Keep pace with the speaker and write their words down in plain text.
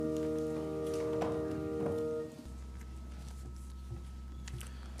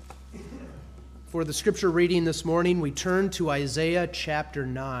For the scripture reading this morning, we turn to Isaiah chapter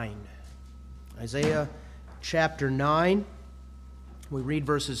 9. Isaiah chapter 9. We read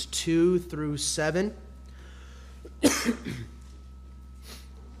verses 2 through 7.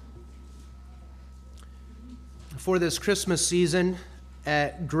 For this Christmas season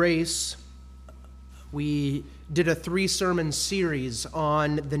at Grace, we did a 3-sermon series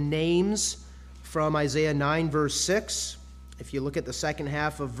on the names from Isaiah 9, verse 6. If you look at the second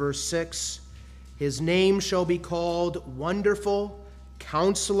half of verse 6, His name shall be called Wonderful,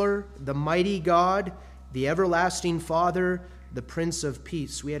 Counselor, the Mighty God, the Everlasting Father, the Prince of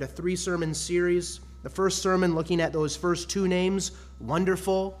Peace. We had a 3-sermon series. The first sermon looking at those first 2 names,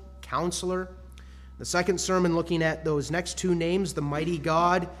 Wonderful, Counselor. The second sermon looking at those next 2 names, the Mighty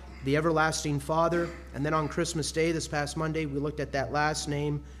God, the Everlasting Father. And then on Christmas Day, this past Monday, we looked at that last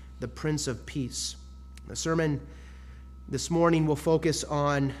name, the Prince of Peace. The sermon this morning will focus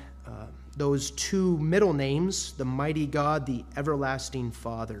on those 2 middle names, the Mighty God, the Everlasting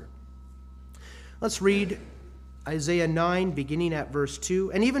Father. Let's read Isaiah 9, beginning at verse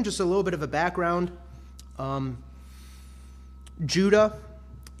 2. And even just a little bit of a background. Judah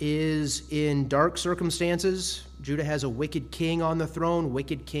is in dark circumstances. Judah has a wicked king on the throne,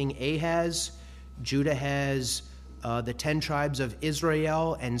 wicked King Ahaz. Judah has the 10 tribes of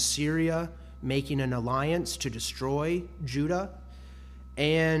Israel and Syria making an alliance to destroy Judah.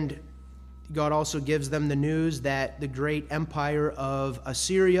 And God also gives them the news that the great empire of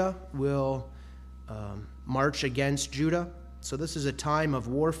Assyria will march against Judah. So this is a time of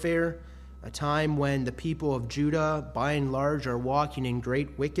warfare, a time when the people of Judah, by and large, are walking in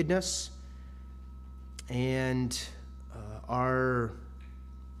great wickedness and are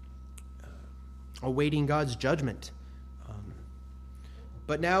awaiting God's judgment.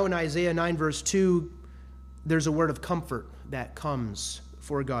 But now in Isaiah 9, verse 2, there's a word of comfort that comes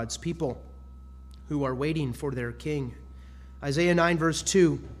for God's people who are waiting for their king. Isaiah 9, verse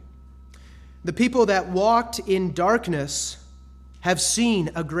 2, the people that walked in darkness have seen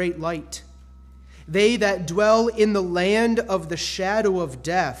a great light. They that dwell in the land of the shadow of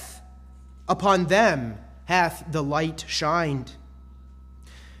death, upon them hath the light shined.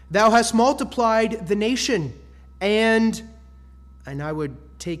 Thou hast multiplied the nation, and I would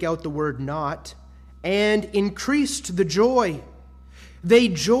take out the word not, and increased the joy. They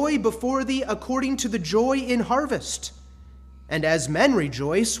joy before thee according to the joy in harvest, and as men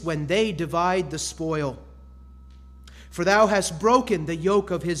rejoice when they divide the spoil. For thou hast broken the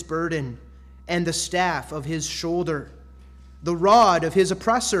yoke of his burden, and the staff of his shoulder, the rod of his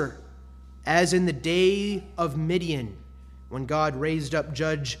oppressor, as in the day of Midian, when God raised up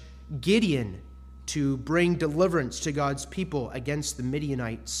Judge Gideon to bring deliverance to God's people against the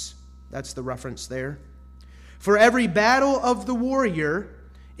Midianites. That's the reference there. For every battle of the warrior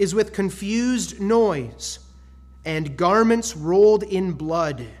is with confused noise, and garments rolled in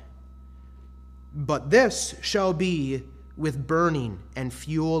blood. But this shall be with burning and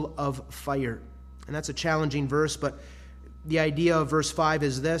fuel of fire. And that's a challenging verse, but the idea of verse 5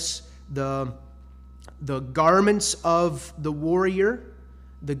 is this: the garments of the warrior,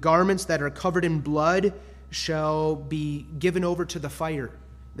 the garments that are covered in blood, shall be given over to the fire.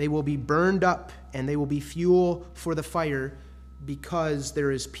 They will be burned up, and they will be fuel for the fire, because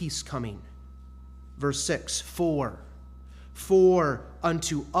there is peace coming. Verse 6, For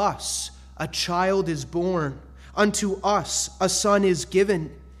unto us a child is born, unto us a son is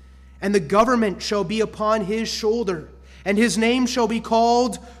given, and the government shall be upon his shoulder, and his name shall be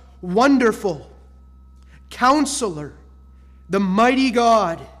called Wonderful, Counselor, the Mighty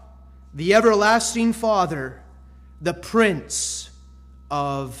God, the Everlasting Father, the Prince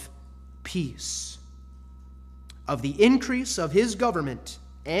of Peace. Of the increase of his government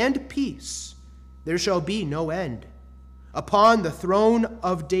and peace there shall be no end, upon the throne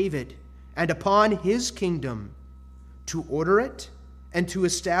of David and upon his kingdom, to order it and to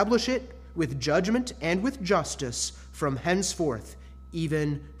establish it with judgment and with justice from henceforth,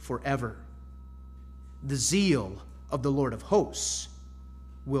 even forever. The zeal of the Lord of hosts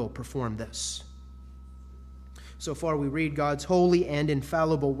will perform this. So far we read God's holy and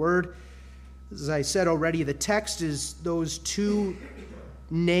infallible word. As I said already, the text is those 2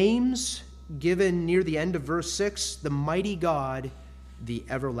 names given near the end of verse 6, the Mighty God, the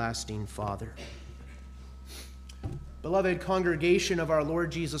Everlasting Father. Beloved congregation of our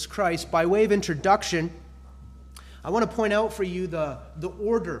Lord Jesus Christ, by way of introduction, I want to point out for you the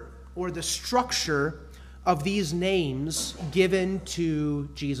order or the structure of these names given to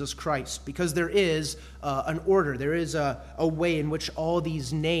Jesus Christ, because there is an order, there is a way in which all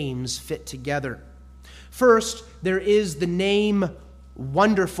these names fit together. First, there is the name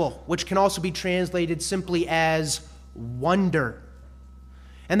wonderful, which can also be translated simply as wonder.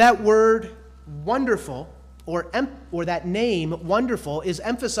 And that word wonderful, or that name wonderful, is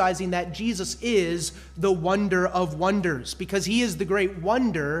emphasizing that Jesus is the wonder of wonders, because he is the great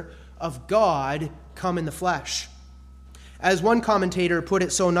wonder of God come in the flesh. As one commentator put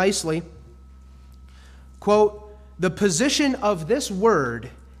it so nicely, quote, "The position of this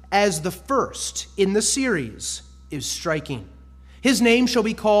word as the first in the series is striking. His name shall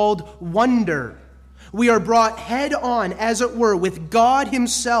be called Wonder. We are brought head on, as it were, with God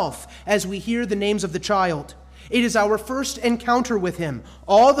himself as we hear the names of the child. It is our first encounter with him.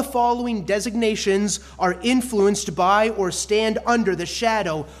 All the following designations are influenced by or stand under the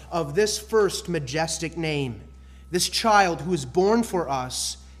shadow of this first majestic name. This child who is born for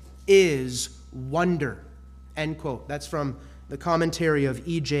us is Wonder." End quote. That's from the commentary of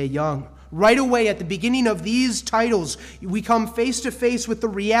E.J. Young. Right away at the beginning of these titles, we come face to face with the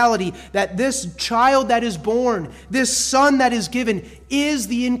reality that this child that is born, this son that is given, is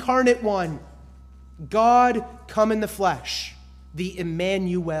the incarnate one. God come in the flesh, the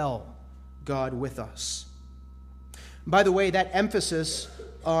Emmanuel, God with us. By the way, that emphasis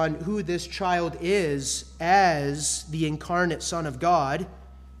on who this child is as the incarnate Son of God,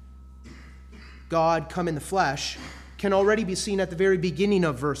 God come in the flesh, can already be seen at the very beginning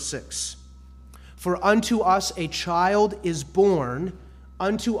of verse 6. "For unto us a child is born,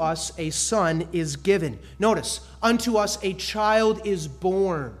 unto us a son is given." Notice, unto us a child is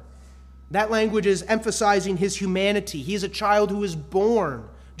born. That language is emphasizing his humanity. He is a child who is born,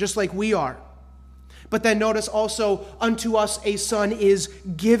 just like we are. But then notice also, unto us a son is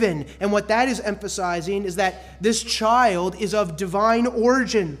given. And what that is emphasizing is that this child is of divine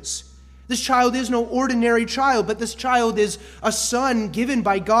origins. This child is no ordinary child, but this child is a son given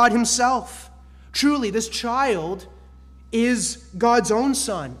by God himself. Truly, this child is God's own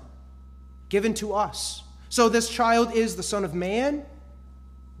son, given to us. So this child is the Son of Man,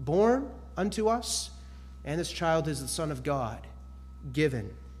 born unto us, and this child is the Son of God,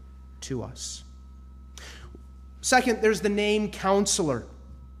 given to us. Second, there's the name Counselor.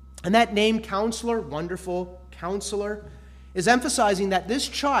 And that name Counselor, Wonderful Counselor, is emphasizing that this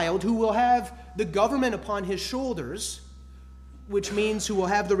child, who will have the government upon his shoulders, which means who will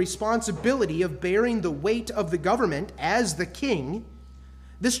have the responsibility of bearing the weight of the government as the king,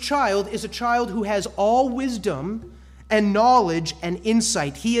 this child is a child who has all wisdom and knowledge and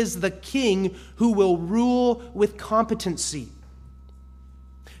insight. He is the king who will rule with competency.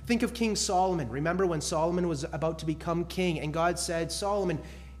 Think of King Solomon. Remember when Solomon was about to become king, and God said, "Solomon,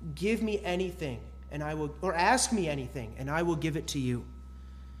 give me anything, and I will, or ask me anything, and I will give it to you."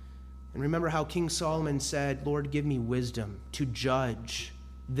 And remember how King Solomon said, "Lord, give me wisdom to judge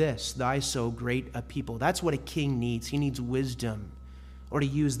this, thy so great a people." That's what a king needs. He needs wisdom. Or to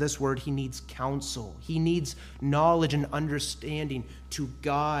use this word, he needs counsel. He needs knowledge and understanding to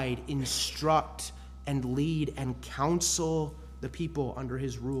guide, instruct, and lead and counsel the people under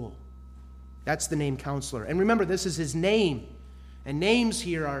his rule. That's the name Counselor. And remember, this is his name. And names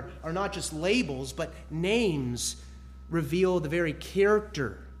here are not just labels, but names reveal the very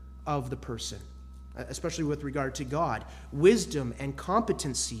character of the person, especially with regard to God. Wisdom and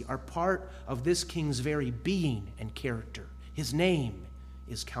competency are part of this king's very being and character. His name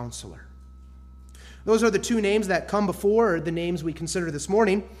is Counselor. Those are the two names that come before the names we consider this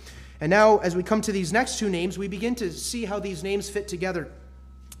morning. And now, as we come to these next two names, we begin to see how these names fit together.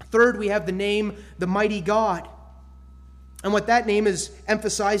 Third, we have the name, the Mighty God. And what that name is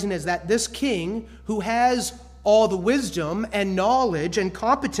emphasizing is that this king, who has all the wisdom and knowledge and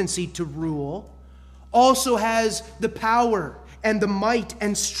competency to rule, also has the power and the might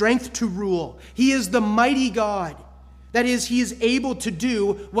and strength to rule. He is the mighty God. That is, he is able to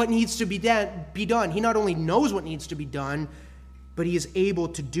do what needs to be done. He not only knows what needs to be done, but he is able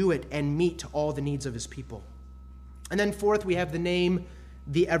to do it and meet all the needs of his people. And then fourth, we have the name,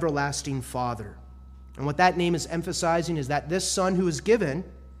 the Everlasting Father. And what that name is emphasizing is that this Son who is given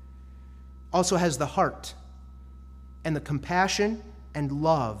also has the heart and the compassion and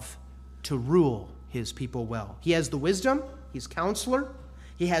love to rule his people well. He has the wisdom, he's Counselor,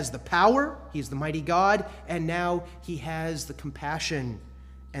 he has the power, he's the mighty God, and now he has the compassion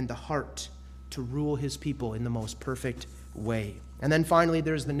and the heart to rule his people in the most perfect way. And then finally,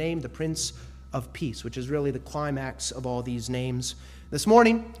 there's the name, the Prince of Peace, which is really the climax of all these names. This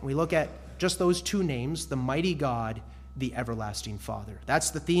morning, we look at just those two names, the mighty God, the everlasting Father.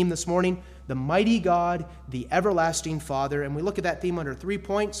 That's the theme this morning, the mighty God, the everlasting Father. And we look at that theme under 3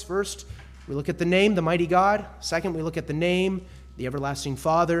 points. First, we look at the name, the mighty God. Second, we look at the name, the everlasting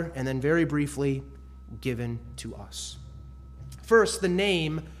Father. And then very briefly, given to us. First, the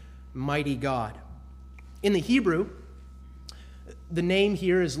name Mighty God. In the Hebrew, the name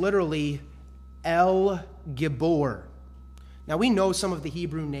here is literally El Gibor. Now, we know some of the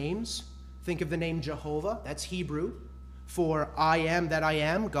Hebrew names. Think of the name Jehovah. That's Hebrew for I am that I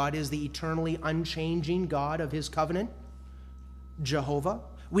am. God is the eternally unchanging God of his covenant. Jehovah.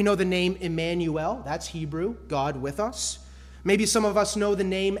 We know the name Emmanuel. That's Hebrew, God with us. Maybe some of us know the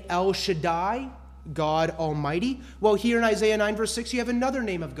name El Shaddai, God Almighty. Well, here in Isaiah 9, verse 6, you have another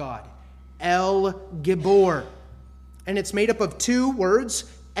name of God, El Gibor. And it's made up of two words,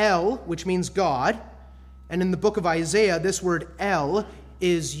 El, which means God. And in the book of Isaiah, this word El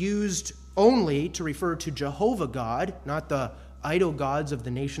is used only to refer to Jehovah God, not the idol gods of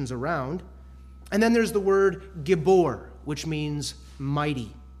the nations around. And then there's the word Gibor, which means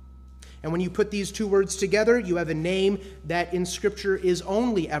mighty. And when you put these two words together, you have a name that in Scripture is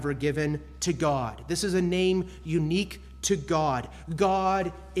only ever given to God. This is a name unique to God.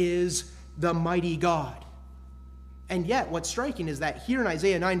 God is the mighty God. And yet, what's striking is that here in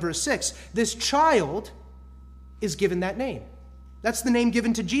Isaiah 9, verse 6, this child is given that name. That's the name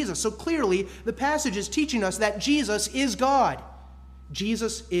given to Jesus. So clearly, the passage is teaching us that Jesus is God.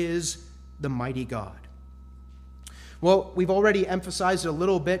 Jesus is the mighty God. Well, we've already emphasized a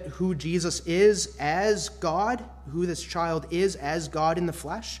little bit who Jesus is as God, who this child is as God in the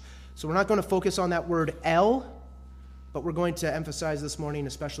flesh. So we're not going to focus on that word El, but we're going to emphasize this morning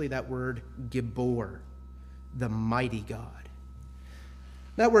especially that word Gibor, the mighty God.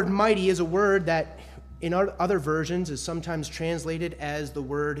 That word mighty is a word that in other versions is sometimes translated as the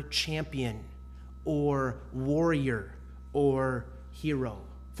word champion or warrior or hero.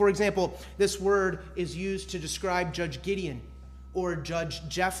 For example, this word is used to describe Judge Gideon or Judge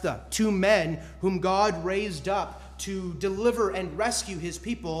Jephthah, two men whom God raised up to deliver and rescue his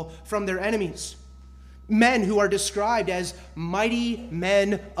people from their enemies. Men who are described as mighty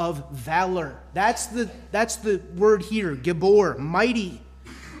men of valor. That's the word here, Gibor, mighty.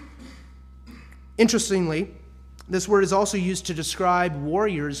 Interestingly, this word is also used to describe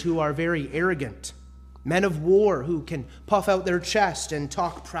warriors who are very arrogant. Men of war who can puff out their chest and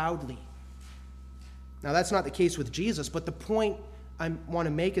talk proudly. Now, that's not the case with Jesus, but the point I want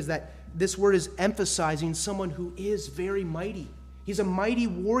to make is that this word is emphasizing someone who is very mighty. He's a mighty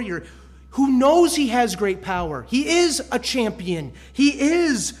warrior who knows he has great power. He is a champion. He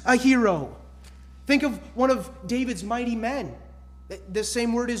is a hero. Think of one of David's mighty men. This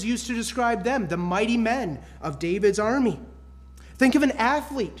same word is used to describe them, the mighty men of David's army. Think of an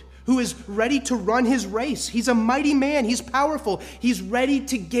athlete who is ready to run his race. He's a mighty man. He's powerful. He's ready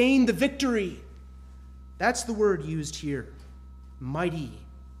to gain the victory. That's the word used here, mighty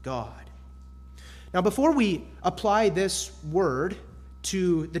God. Now, before we apply this word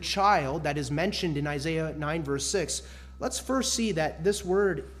to the child that is mentioned in Isaiah 9, verse 6, let's first see that this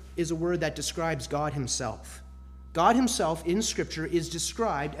word is a word that describes God himself. God himself in Scripture is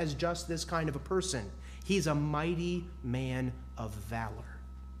described as just this kind of a person. He's a mighty man of valor.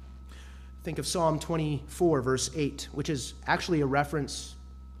 Think of Psalm 24, verse 8, which is actually a reference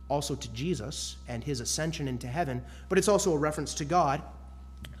also to Jesus and his ascension into heaven, but it's also a reference to God.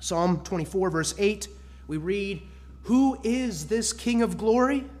 Psalm 24, verse 8, we read, "Who is this King of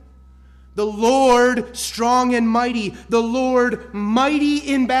glory? The Lord strong and mighty, the Lord mighty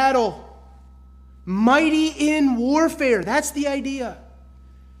in battle." Mighty in warfare. That's the idea.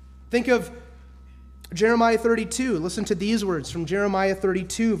 Think of Jeremiah 32. Listen to these words from Jeremiah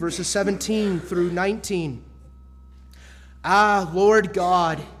 32, verses 17 through 19. "Ah, Lord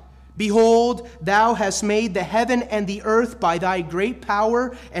God, behold, thou hast made the heaven and the earth by thy great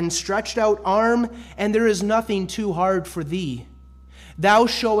power and stretched out arm, and there is nothing too hard for thee. Thou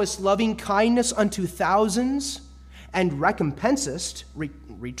showest loving kindness unto thousands, and recompensest,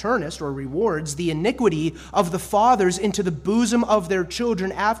 returnest, or rewards the iniquity of the fathers into the bosom of their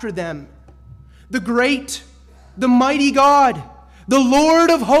children after them. The great, the mighty God, the Lord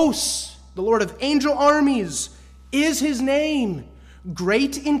of hosts, the Lord of angel armies, is his name.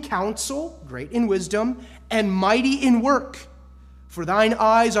 Great in counsel, great in wisdom, and mighty in work. For thine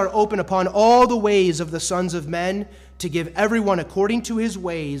eyes are open upon all the ways of the sons of men, to give everyone according to his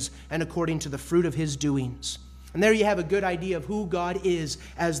ways and according to the fruit of his doings." And there you have a good idea of who God is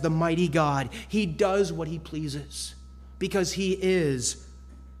as the mighty God. He does what he pleases because he is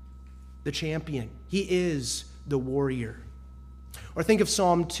the champion. He is the warrior. Or think of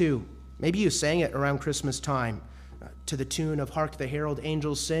Psalm 2. Maybe you sang it around Christmas time to the tune of "Hark the Herald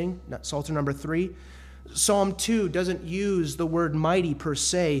Angels Sing," Psalter number 3. Psalm 2 doesn't use the word mighty per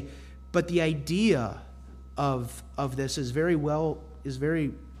se, but the idea of this is very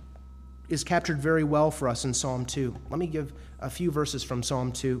is captured very well for us in Psalm 2. Let me give a few verses from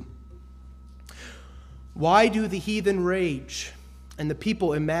Psalm 2. Why do the heathen rage and the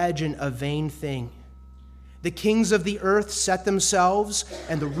people imagine a vain thing? The kings of the earth set themselves,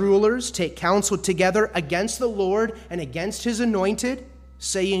 and the rulers take counsel together against the Lord and against his anointed,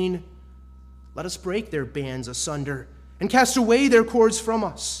 saying, let us break their bands asunder and cast away their cords from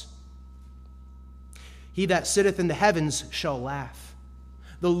us. He that sitteth in the heavens shall laugh.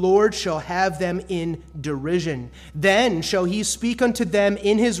 The Lord shall have them in derision. Then shall he speak unto them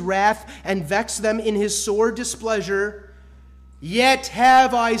in his wrath and vex them in his sore displeasure. Yet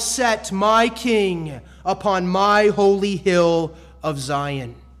have I set my king upon my holy hill of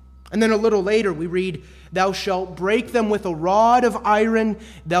Zion. And then a little later we read, thou shalt break them with a rod of iron.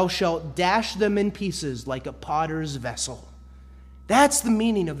 Thou shalt dash them in pieces like a potter's vessel. That's the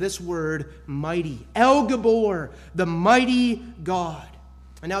meaning of this word mighty. El Gabor, the mighty God.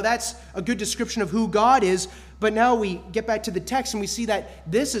 And now that's a good description of who God is. But now we get back to the text and we see that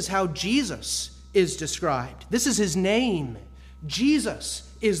this is how Jesus is described. This is his name. Jesus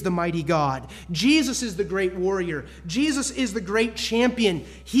is the mighty God. Jesus is the great warrior. Jesus is the great champion.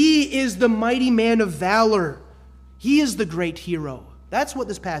 He is the mighty man of valor. He is the great hero. That's what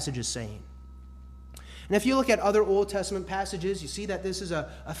this passage is saying. And if you look at other Old Testament passages, you see that this is a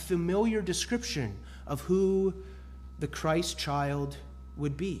familiar description of who the Christ child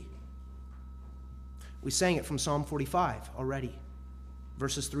would be. We sang it from Psalm 45 already,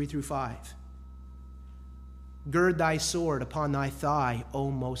 verses 3 through 5. Gird thy sword upon thy thigh, O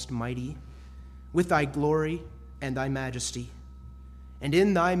most mighty, with thy glory and thy majesty. And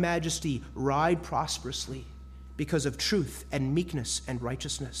in thy majesty ride prosperously, because of truth and meekness and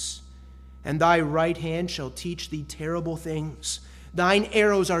righteousness. And thy right hand shall teach thee terrible things. Thine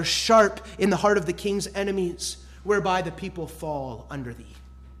arrows are sharp in the heart of the king's enemies, whereby the people fall under thee.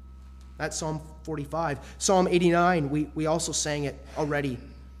 That's Psalm 45. Psalm 89, we also sang it already.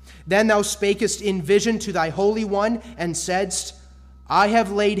 Then thou spakest in vision to thy Holy One, and saidst, I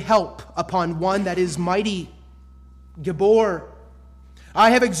have laid help upon one that is mighty, Gabor.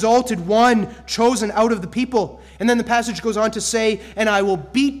 I have exalted one chosen out of the people. And then the passage goes on to say, and I will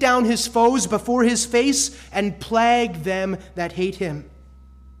beat down his foes before his face, and plague them that hate him.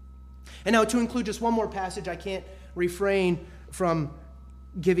 And now to include just one more passage, I can't refrain from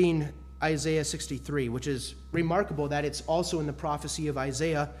giving Isaiah 63, which is remarkable that it's also in the prophecy of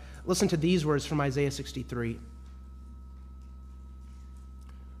Isaiah. Listen to these words from Isaiah 63.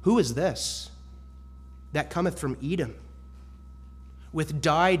 Who is this that cometh from Edom, with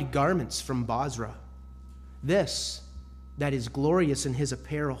dyed garments from Bozrah? This that is glorious in his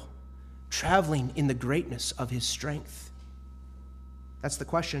apparel, traveling in the greatness of his strength. That's the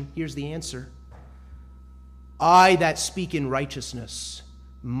question. Here's the answer. I that speak in righteousness,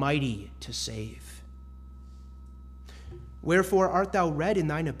 mighty to save. Wherefore art thou red in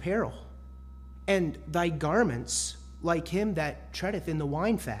thine apparel, and thy garments like him that treadeth in the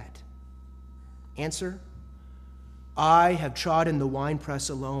wine fat? Answer, I have trodden the winepress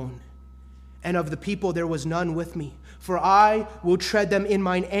alone, and of the people there was none with me. For I will tread them in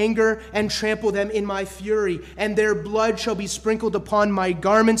mine anger, and trample them in my fury, and their blood shall be sprinkled upon my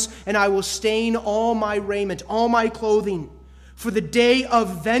garments, and I will stain all my raiment, all my clothing. For the day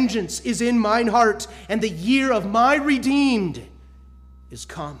of vengeance is in mine heart, and the year of my redeemed is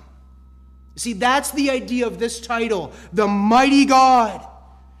come. See, that's the idea of this title, the mighty God.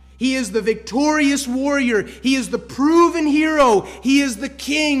 He is the victorious warrior. He is the proven hero. He is the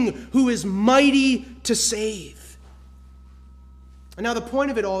king who is mighty to save. And now the point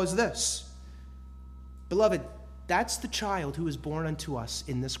of it all is this. Beloved, that's the child who is born unto us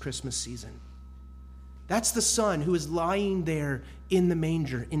in this Christmas season. That's the son who is lying there in the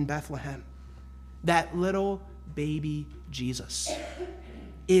manger in Bethlehem. That little baby Jesus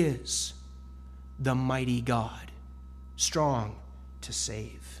is the mighty God, strong to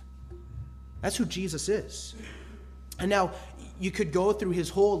save. That's who Jesus is. And now, you could go through his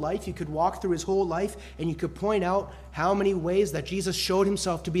whole life, you could walk through his whole life, and you could point out how many ways that Jesus showed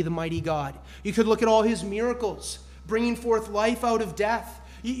himself to be the mighty God. You could look at all his miracles, bringing forth life out of death.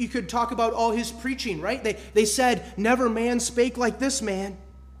 You could talk about all his preaching, right? They said, never man spake like this man.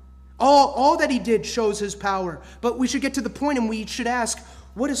 All that he did shows his power. But we should get to the point and we should ask,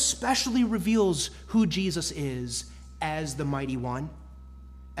 what especially reveals who Jesus is as the mighty one,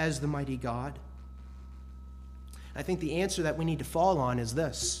 as the mighty God? I think the answer that we need to fall on is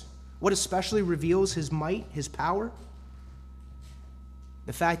this. What especially reveals his might, his power?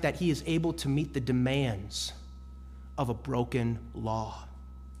 The fact that he is able to meet the demands of a broken law.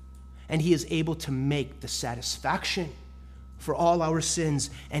 And he is able to make the satisfaction for all our sins,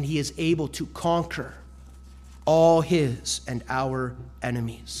 and he is able to conquer all his and our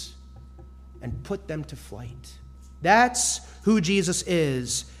enemies and put them to flight. That's who Jesus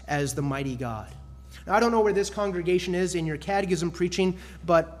is as the mighty God. Now, I don't know where this congregation is in your catechism preaching,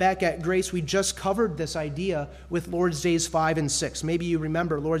 but back at Grace, we just covered this idea with Lord's Days 5 and 6. Maybe you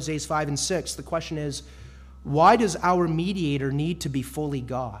remember Lord's Days 5 and 6. The question is, why does our mediator need to be fully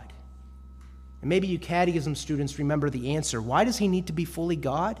God? And maybe you catechism students remember the answer. Why does he need to be fully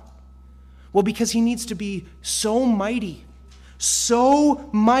God? Well, because he needs to be so mighty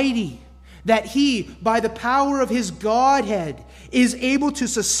that he, by the power of his Godhead, is able to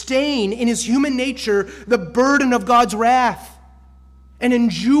sustain in his human nature the burden of God's wrath and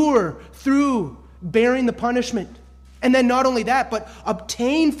endure through bearing the punishment. And then not only that, but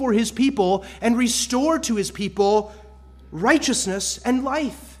obtain for his people and restore to his people righteousness and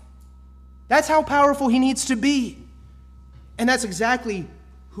life. That's how powerful he needs to be. And that's exactly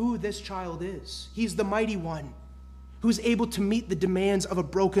who this child is. He's the mighty one who's able to meet the demands of a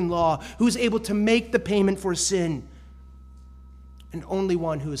broken law, who's able to make the payment for sin. And only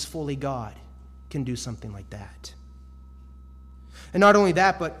one who is fully God can do something like that. And not only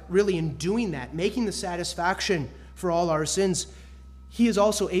that, but really in doing that, making the satisfaction for all our sins, he is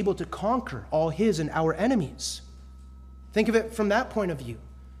also able to conquer all his and our enemies. Think of it from that point of view.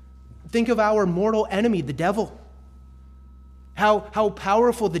 Think of our mortal enemy, the devil. How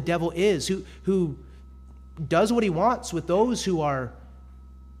powerful the devil is, who does what he wants with those who are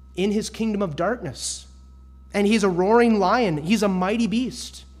in his kingdom of darkness. And he's a roaring lion. He's a mighty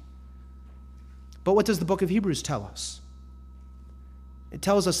beast. But what does the book of Hebrews tell us? It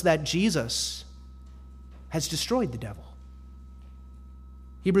tells us that Jesus has destroyed the devil.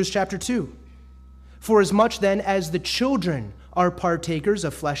 Hebrews chapter 2. For as much then as the children are partakers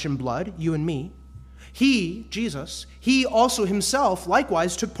of flesh and blood, you and me, he, Jesus, he also himself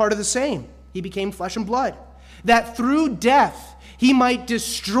likewise took part of the same. He became flesh and blood, that through death he might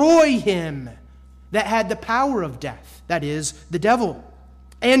destroy him that had the power of death, that is, the devil,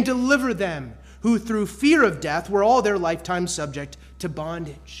 and deliver them who through fear of death were all their lifetime subject to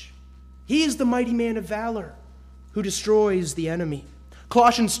bondage. He is the mighty man of valor who destroys the enemy.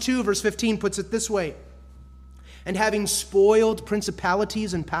 Colossians 2 verse 15 puts it this way, and having spoiled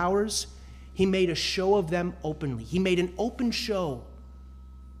principalities and powers, he made a show of them openly. He made an open show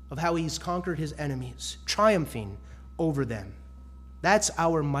of how he's conquered his enemies, triumphing over them. That's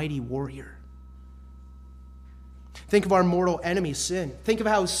our mighty warrior. Think of our mortal enemy, sin. Think of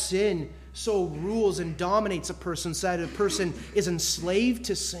how sin so rules and dominates a person so that a person is enslaved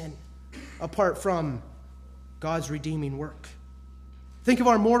to sin apart from God's redeeming work. Think of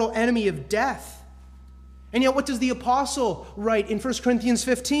our mortal enemy of death. And yet what does the apostle write in 1 Corinthians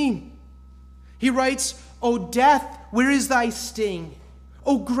 15? He writes, O death, where is thy sting?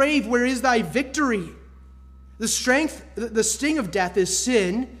 O grave, where is thy victory? The sting of death is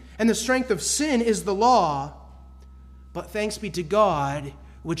sin, and the strength of sin is the law. But thanks be to God,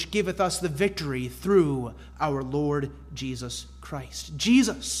 which giveth us the victory through our Lord Jesus Christ.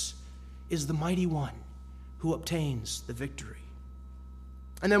 Jesus is the mighty one who obtains the victory.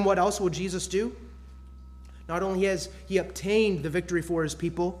 And then what else will Jesus do? Not only has he obtained the victory for his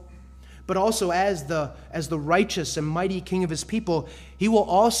people, but also as the righteous and mighty king of his people, he will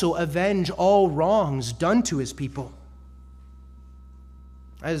also avenge all wrongs done to his people.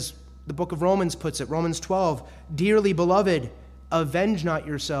 As the book of Romans puts it, Romans 12, dearly beloved, avenge not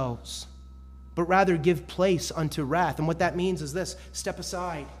yourselves, but rather give place unto wrath. And what that means is this: step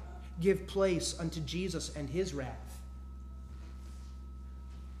aside, give place unto Jesus and his wrath.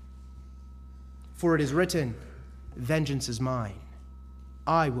 For it is written, vengeance is mine,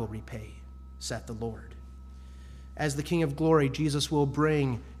 I will repay, saith the Lord. As the King of glory, Jesus will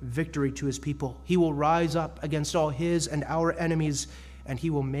bring victory to his people. He will rise up against all his and our enemies, and he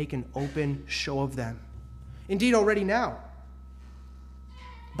will make an open show of them. Indeed, already now,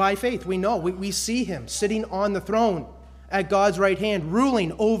 by faith, we know, we see him sitting on the throne at God's right hand,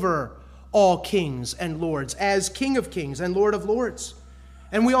 ruling over all kings and lords, as King of kings and Lord of lords.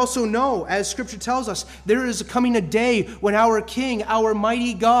 And we also know, as Scripture tells us, there is coming a day when our King, our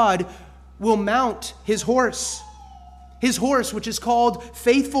mighty God, will mount his horse which is called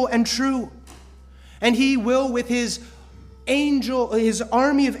Faithful and True. And he will, with his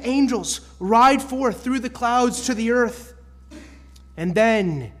army of angels, ride forth through the clouds to the earth. And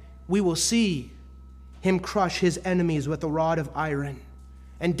then we will see him crush his enemies with a rod of iron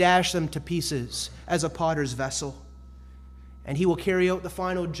and dash them to pieces as a potter's vessel. And he will carry out the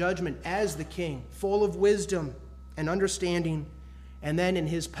final judgment as the king, full of wisdom and understanding. And then in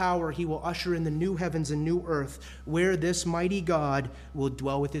his power, he will usher in the new heavens and new earth, where this mighty God will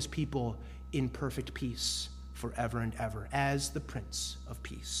dwell with his people in perfect peace forever and ever, as the Prince of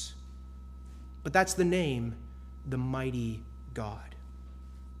Peace. But that's the name, the mighty God.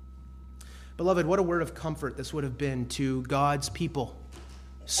 Beloved, what a word of comfort this would have been to God's people,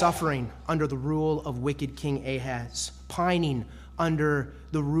 suffering under the rule of wicked King Ahaz, pining under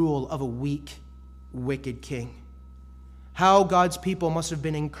the rule of a weak, wicked king. How God's people must have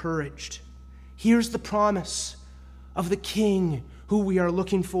been encouraged. Here's the promise of the king who we are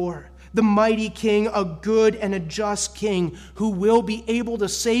looking for, the mighty king, a good and a just king who will be able to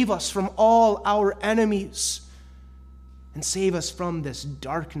save us from all our enemies and save us from this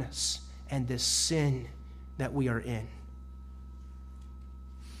darkness and this sin that we are in.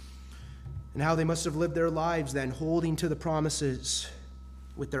 And how they must have lived their lives then, holding to the promises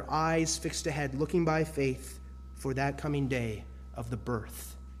with their eyes fixed ahead, looking by faith for that coming day of the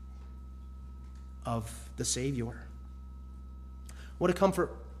birth of the Savior. What a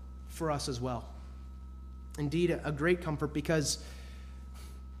comfort for us as well. Indeed, a great comfort, because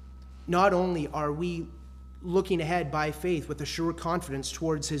not only are we looking ahead by faith with a sure confidence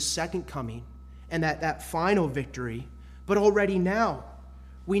towards his second coming and that final victory, but already now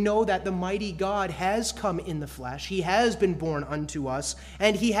we know that the mighty God has come in the flesh. He has been born unto us,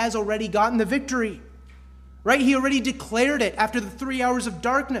 and he has already gotten the victory. Right? He already declared it after the 3 hours of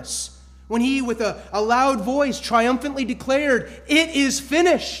darkness, when he, with a loud voice, triumphantly declared, "It is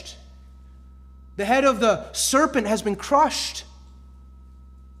finished." The head of the serpent has been crushed.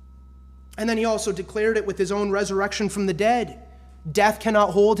 And then he also declared it with his own resurrection from the dead. Death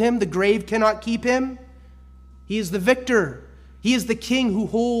cannot hold him. The grave cannot keep him. He is the victor. He is the king who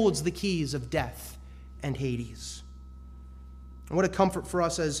holds the keys of death and Hades. And what a comfort for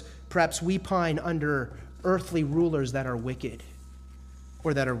us as perhaps we pine under earthly rulers that are wicked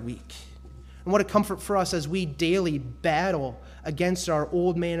or that are weak. And what a comfort for us as we daily battle against our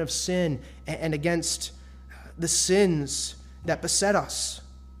old man of sin and against the sins that beset us.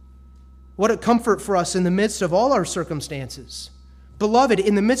 What a comfort for us in the midst of all our circumstances. Beloved,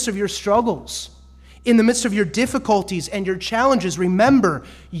 in the midst of your struggles, in the midst of your difficulties and your challenges, remember,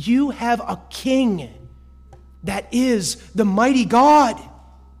 you have a king that is the mighty God.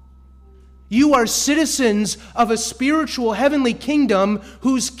 You are citizens of a spiritual heavenly kingdom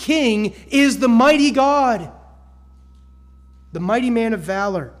whose king is the mighty God, the mighty man of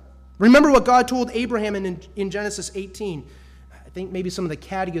valor. Remember what God told Abraham in Genesis 18. I think maybe some of the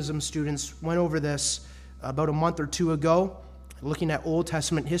catechism students went over this about a month or two ago, looking at Old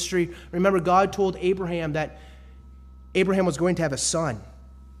Testament history. Remember, God told Abraham that Abraham was going to have a son.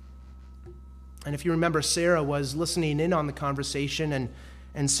 And if you remember, Sarah was listening in on the conversation,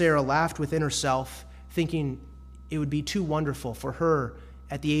 and Sarah laughed within herself, thinking it would be too wonderful for her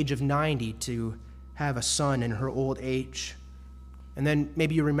at the age of 90 to have a son in her old age. And then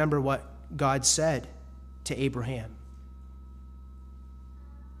maybe you remember what God said to Abraham.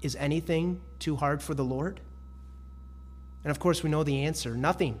 Is anything too hard for the Lord? And of course, we know the answer.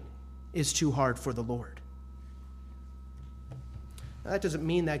 Nothing is too hard for the Lord. Now, that doesn't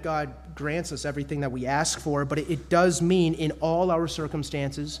mean that God grants us everything that we ask for, but it does mean in all our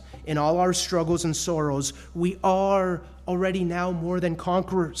circumstances, in all our struggles and sorrows, we are already now more than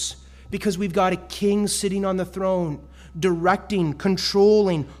conquerors, because we've got a king sitting on the throne, directing,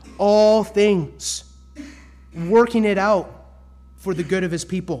 controlling all things, working it out for the good of his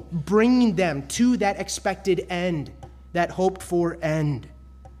people, bringing them to that expected end, that hoped-for end.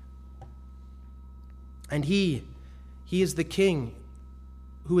 And he is the king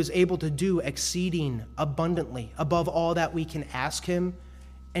who is able to do exceeding abundantly above all that we can ask him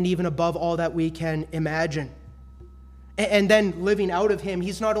and even above all that we can imagine. And then living out of him,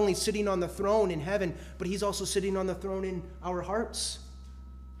 he's not only sitting on the throne in heaven, but he's also sitting on the throne in our hearts.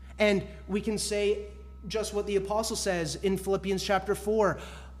 And we can say just what the apostle says in Philippians chapter 4.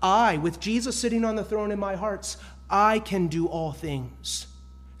 I, with Jesus sitting on the throne in my hearts, I can do all things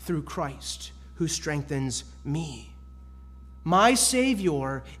through Christ who strengthens me. My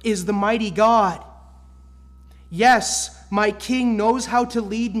Savior is the mighty God. Yes, my King knows how to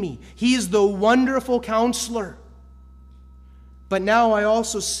lead me. He is the wonderful counselor. But now I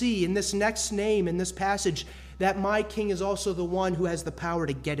also see in this next name, in this passage, that my King is also the one who has the power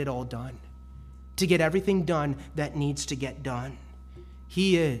to get it all done, to get everything done that needs to get done.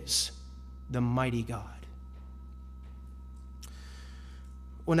 He is the mighty God.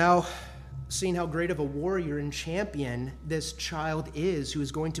 Well, now, seeing how great of a warrior and champion this child is who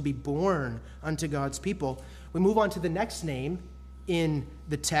is going to be born unto God's people, we move on to the next name in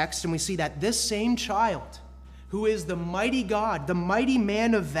the text, and we see that this same child who is the mighty God, the mighty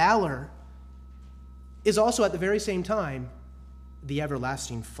man of valor, is also at the very same time the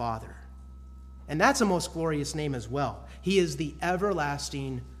everlasting Father. And that's a most glorious name as well. He is the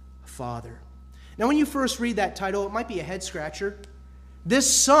everlasting Father. Now, when you first read that title, it might be a head-scratcher.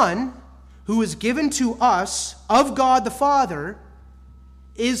 This Son, who is given to us of God the Father,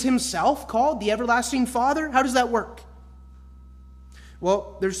 is himself called the everlasting Father? How does that work?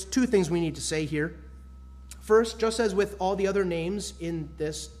 Well, there's two things we need to say here. First, just as with all the other names in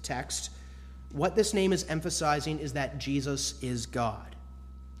this text, what this name is emphasizing is that Jesus is God.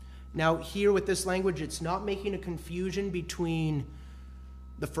 Now, here with this language, it's not making a confusion between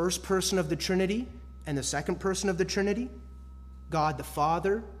the first person of the Trinity and the second person of the Trinity, God the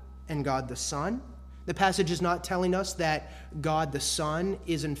Father and God the Son. The passage is not telling us that God the Son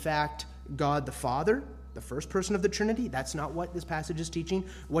is in fact God the Father, the first person of the Trinity. That's not what this passage is teaching.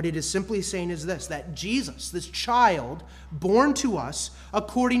 What it is simply saying is this, that Jesus, this child born to us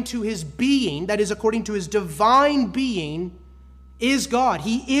according to his being, that is according to his divine being, is God.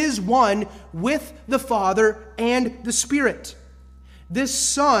 He is one with the Father and the Spirit. This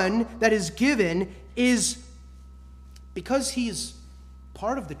Son that is given is, because he's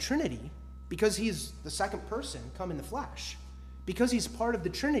part of the Trinity, because he's the second person come in the flesh, because he's part of the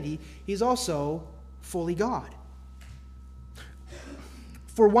Trinity, he's also fully God.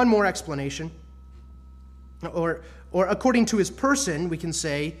 For one more explanation, or according to his person, we can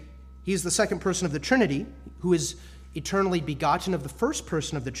say he's the second person of the Trinity, who is eternally begotten of the first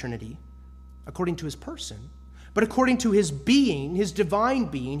person of the Trinity, according to his person. But according to his being, his divine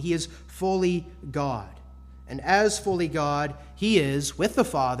being, he is fully God. And as fully God, he is, with the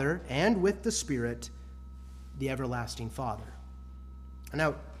Father and with the Spirit, the everlasting Father.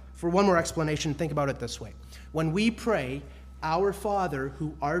 Now, for one more explanation, think about it this way. When we pray, Our Father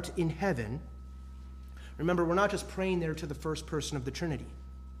who art in heaven, remember, we're not just praying there to the first person of the Trinity.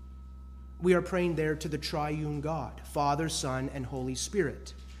 We are praying there to the triune God, Father, Son, and Holy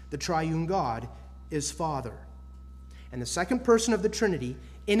Spirit. The triune God is Father. And the second person of the Trinity,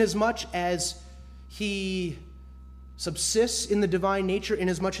 inasmuch as he subsists in the divine nature,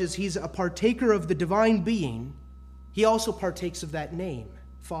 inasmuch as he's a partaker of the divine being, he also partakes of that name,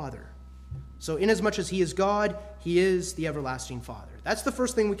 Father. So inasmuch as he is God, he is the everlasting Father. That's the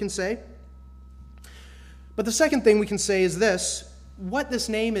first thing we can say. But the second thing we can say is this: what this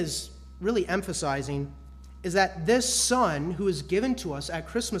name is really emphasizing is that this Son who is given to us at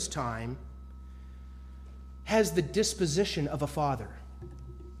Christmas time has the disposition of a father.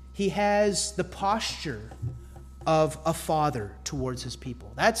 He has the posture of a father towards his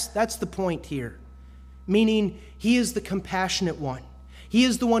people. That's the point here. Meaning, he is the compassionate one. He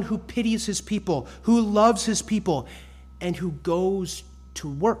is the one who pities his people, who loves his people, and who goes to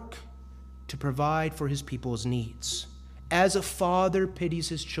work to provide for his people's needs. As a father pities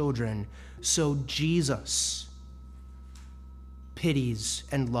his children, so Jesus pities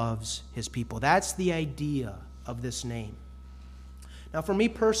and loves his people. That's the idea of this name. Now, for me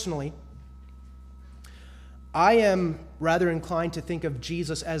personally, I am rather inclined to think of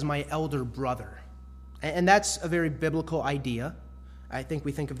Jesus as my elder brother. And that's a very biblical idea. I think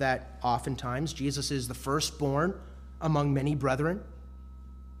we think of that oftentimes. Jesus is the firstborn among many brethren.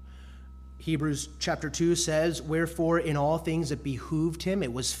 Hebrews chapter 2 says, "Wherefore in all things it behooved him,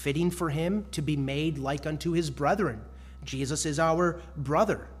 it was fitting for him to be made like unto his brethren." Jesus is our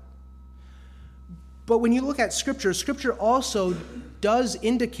brother. But when you look at Scripture, Scripture also does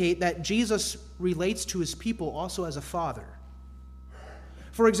indicate that Jesus relates to his people also as a father.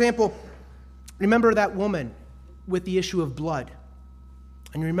 For example, remember that woman with the issue of blood.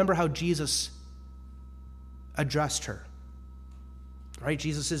 And you remember how Jesus addressed her. Right?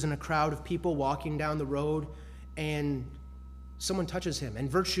 Jesus is in a crowd of people walking down the road, and someone touches him, and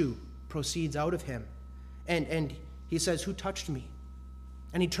virtue proceeds out of him. And he says, "Who touched me?"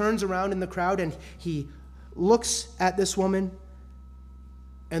 And he turns around in the crowd, and he looks at this woman,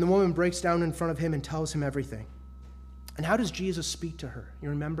 and the woman breaks down in front of him and tells him everything. And how does Jesus speak to her? You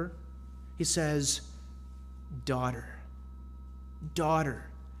remember? He says, "Daughter, daughter,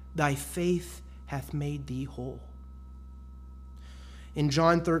 thy faith hath made thee whole." In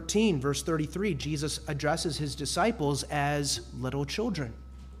John 13, verse 33, Jesus addresses his disciples as little children.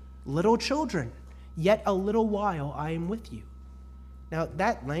 Little children, yet a little while I am with you. Now,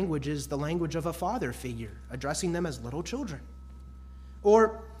 that language is the language of a father figure, addressing them as little children.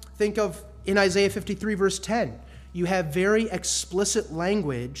 Or think of in Isaiah 53, verse 10, you have very explicit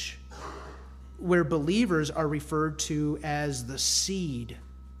language where believers are referred to as the seed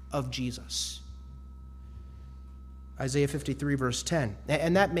of Jesus. Isaiah 53, verse 10.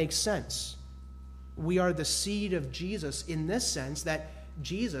 And that makes sense. we are the seed of Jesus in this sense that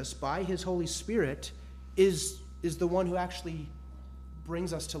Jesus, by his Holy Spirit, is the one who actually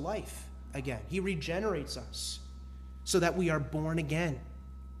brings us to life again. He regenerates us so that we are born again,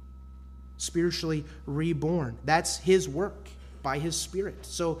 spiritually reborn. That's his work by his Spirit.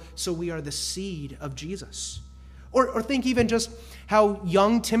 So we are the seed of Jesus. Or think even just how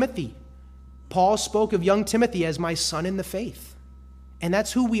young Timothy, Paul spoke of young Timothy as my son in the faith. And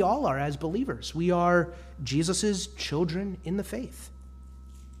that's who we all are as believers. We are Jesus' children in the faith.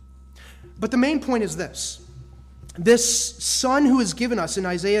 But the main point is this. This son who is given us in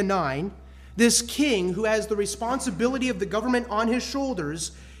Isaiah 9, this king who has the responsibility of the government on his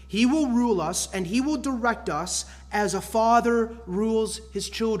shoulders, he will rule us and he will direct us as a father rules his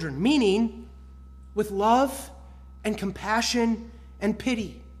children, meaning with love and compassion and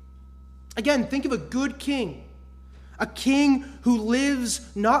pity. Again, think of a good king. A king who lives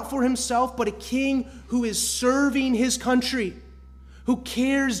not for himself, but a king who is serving his country, who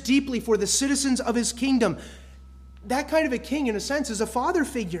cares deeply for the citizens of his kingdom. That kind of a king, in a sense, is a father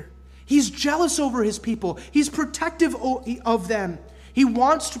figure. He's jealous over his people. He's protective of them. He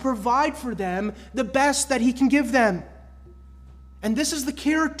wants to provide for them the best that he can give them. And this is the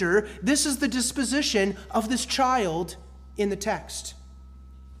character, this is the disposition of this child in the text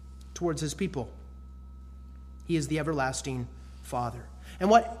towards his people. He is the everlasting Father. And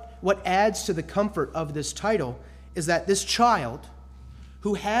what adds to the comfort of this title is that this child,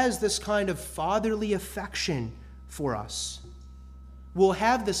 who has this kind of fatherly affection for us, will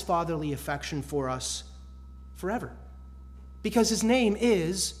have this fatherly affection for us forever. Because his name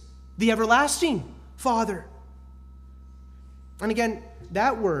is the everlasting Father. And again,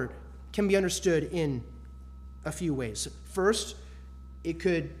 that word can be understood in a few ways. First, it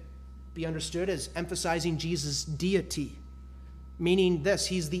could be understood as emphasizing Jesus' deity, meaning this,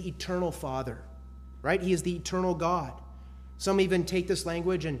 he's the eternal Father, right? He is the eternal God. Some even take this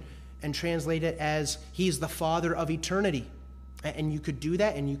language and translate it as he's the Father of eternity. And you could do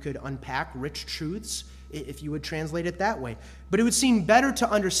that, and you could unpack rich truths if you would translate it that way. But it would seem better to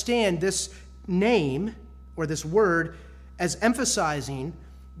understand this name, or this word, as emphasizing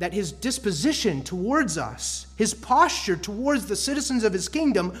that his disposition towards us, his posture towards the citizens of his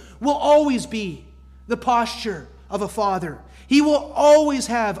kingdom, will always be the posture of a father. He will always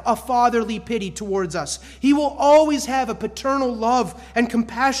have a fatherly pity towards us. He will always have a paternal love and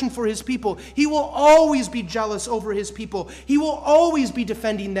compassion for his people. He will always be jealous over his people. He will always be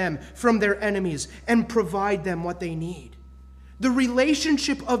defending them from their enemies and provide them what they need. The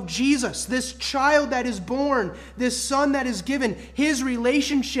relationship of Jesus, this child that is born, this son that is given, his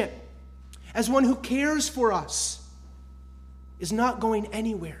relationship as one who cares for us is not going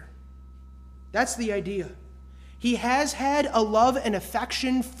anywhere. That's the idea. He has had a love and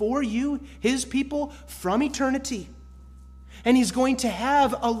affection for you, his people, from eternity. And he's going to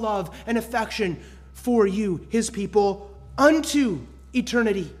have a love and affection for you, his people, unto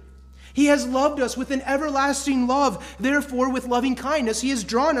eternity. He has loved us with an everlasting love. Therefore, with loving kindness, he has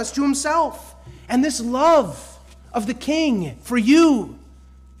drawn us to himself. And this love of the King for you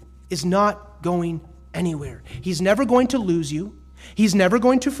is not going anywhere. He's never going to lose you. He's never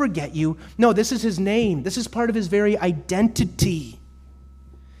going to forget you. No, this is his name. This is part of his very identity.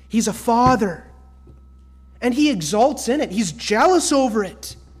 He's a father. And he exalts in it. He's jealous over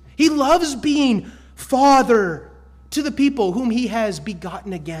it. He loves being father to the people whom he has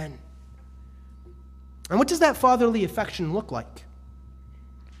begotten again. And what does that fatherly affection look like?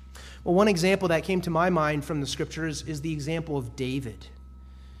 Well, one example that came to my mind from the scriptures is the example of David.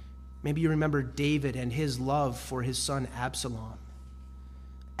 Maybe you remember David and his love for his son Absalom.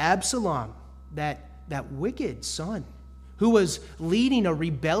 Absalom, that wicked son who was leading a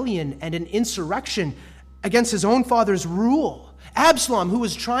rebellion and an insurrection against his own father's rule. Absalom, who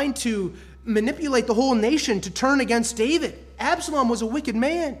was trying to manipulate the whole nation to turn against David. Absalom was a wicked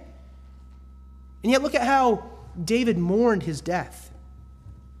man. And yet look at how David mourned his death.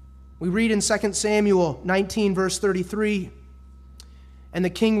 We read in 2 Samuel 19, verse 33, "And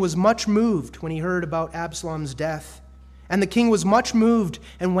the king was much moved when he heard about Absalom's death. And the king was much moved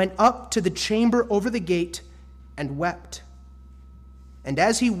and went up to the chamber over the gate and wept. And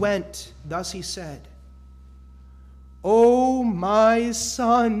as he went, thus he said, 'O my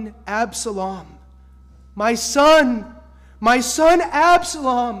son Absalom, my son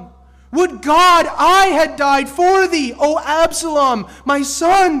Absalom, would God I had died for thee, O Absalom, my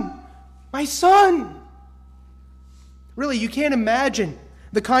son, my son.'" Really, you can't imagine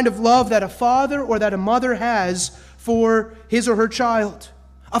the kind of love that a father or that a mother has for his or her child.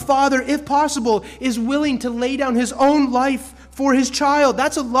 A father, if possible, is willing to lay down his own life for his child.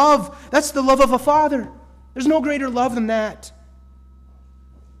 That's a love. That's the love of a father. There's no greater love than that.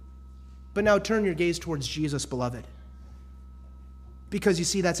 But now turn your gaze towards Jesus, beloved. Because you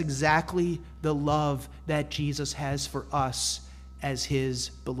see, that's exactly the love that Jesus has for us as his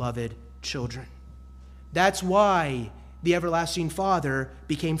beloved children. That's why the everlasting Father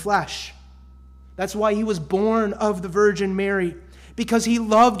became flesh. That's why he was born of the Virgin Mary. Because he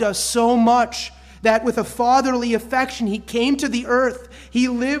loved us so much that with a fatherly affection, he came to the earth. He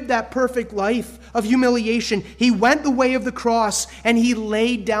lived that perfect life of humiliation. He went the way of the cross, and he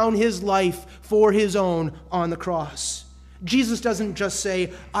laid down his life for his own on the cross. Jesus doesn't just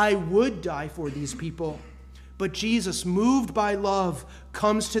say, I would die for these people. But Jesus, moved by love,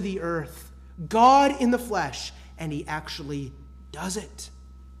 comes to the earth, God in the flesh, and he actually does it.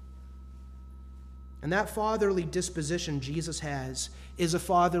 And that fatherly disposition Jesus has is a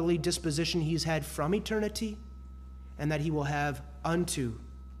fatherly disposition he's had from eternity and that he will have unto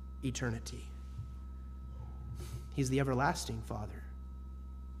eternity. He's the everlasting Father.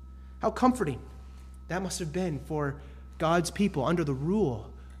 How comforting that must have been for God's people under the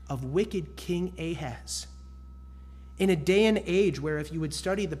rule of wicked King Ahaz. In a day and age where, if you would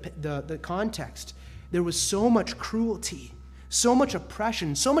study the context, there was so much cruelty, so much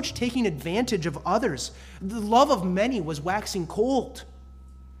oppression, so much taking advantage of others. The love of many was waxing cold.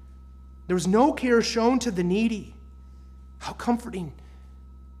 There was no care shown to the needy. How comforting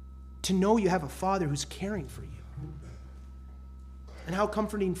to know you have a Father who's caring for you. And how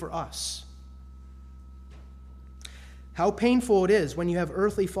comforting for us. How painful it is when you have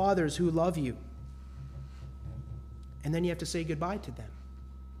earthly fathers who love you, and then you have to say goodbye to them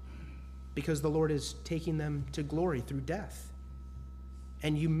because the Lord is taking them to glory through death.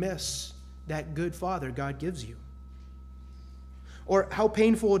 And you miss that good Father God gives you. Or how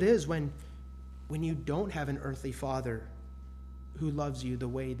painful it is when you don't have an earthly father who loves you the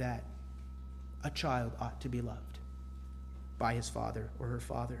way that a child ought to be loved by his father or her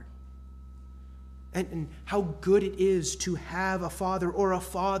father. And how good it is to have a father or a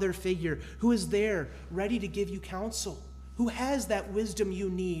father figure who is there ready to give you counsel, who has that wisdom you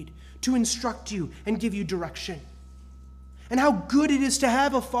need to instruct you and give you direction. And how good it is to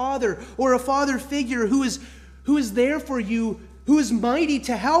have a father or a father figure who is there for you, who is mighty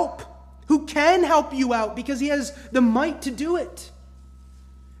to help, who can help you out because he has the might to do it.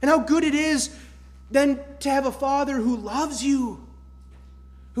 And how good it is then to have a father who loves you,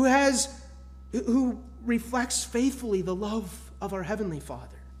 who reflects faithfully the love of our Heavenly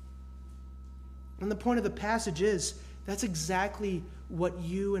Father. And the point of the passage is that's exactly what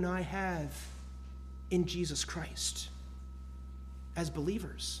you and I have in Jesus Christ as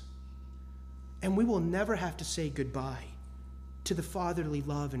believers. And we will never have to say goodbye to the fatherly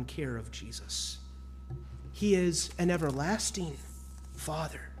love and care of Jesus. He is an everlasting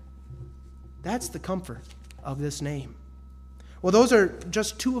Father. That's the comfort of this name. Well, those are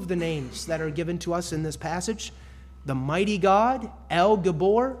just two of the names that are given to us in this passage: the mighty God, El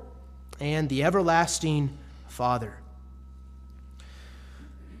Gabor, and the everlasting Father.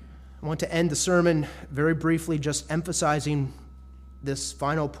 I want to end the sermon very briefly just emphasizing this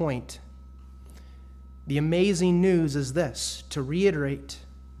final point. The amazing news is this, to reiterate,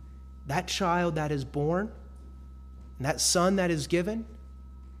 that child that is born, and that son that is given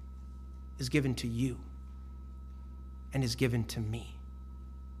to you and is given to me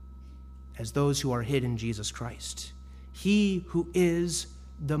as those who are hid in Jesus Christ. He who is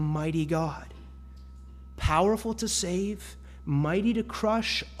the mighty God, powerful to save, mighty to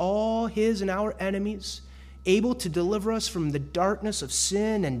crush all his and our enemies, able to deliver us from the darkness of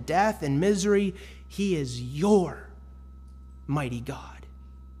sin and death and misery. He is your mighty God.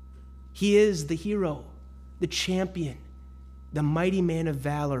 He is the hero, the champion, the mighty man of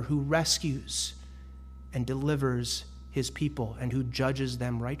valor who rescues and delivers his people and who judges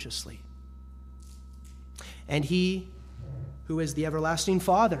them righteously. And he who is the everlasting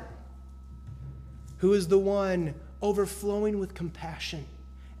Father, who is the one overflowing with compassion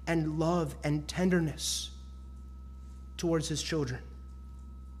and love and tenderness towards his children.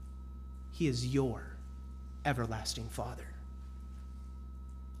 He is your everlasting Father.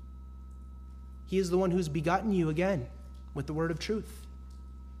 He is the one who's begotten you again with the word of truth.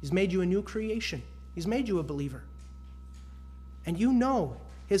 He's made you a new creation. He's made you a believer. And you know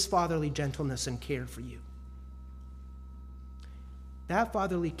his fatherly gentleness and care for you. That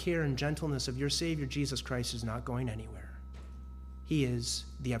fatherly care and gentleness of your Savior Jesus Christ is not going anywhere. He is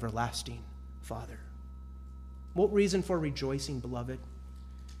the everlasting Father. What reason for rejoicing, beloved,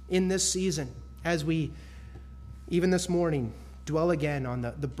 in this season as we, even this morning, dwell again on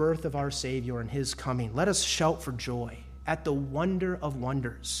the birth of our Savior and his coming. Let us shout for joy at the wonder of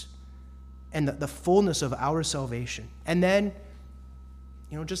wonders and the fullness of our salvation. And then,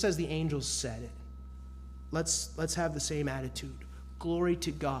 just as the angels said it, let's have the same attitude. Glory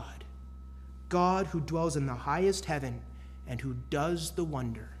to God, God who dwells in the highest heaven and who does the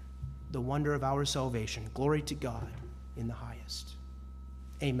wonder of our salvation. Glory to God in the highest.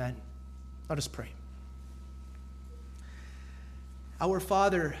 Amen. Let us pray. Our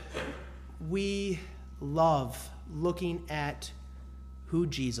Father, we love looking at who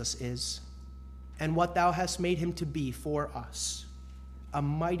Jesus is and what thou hast made him to be for us, a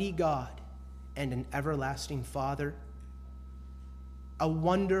mighty God and an everlasting Father, a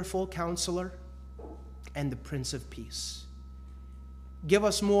wonderful Counselor, and the Prince of Peace. Give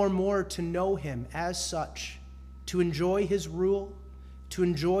us more and more to know him as such, to enjoy his rule, to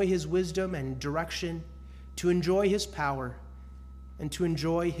enjoy his wisdom and direction, to enjoy his power, and to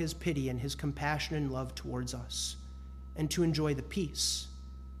enjoy his pity and his compassion and love towards us, and to enjoy the peace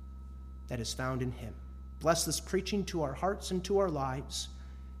that is found in him. Bless this preaching to our hearts and to our lives,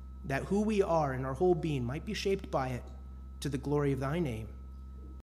 that who we are and our whole being might be shaped by it to the glory of thy name.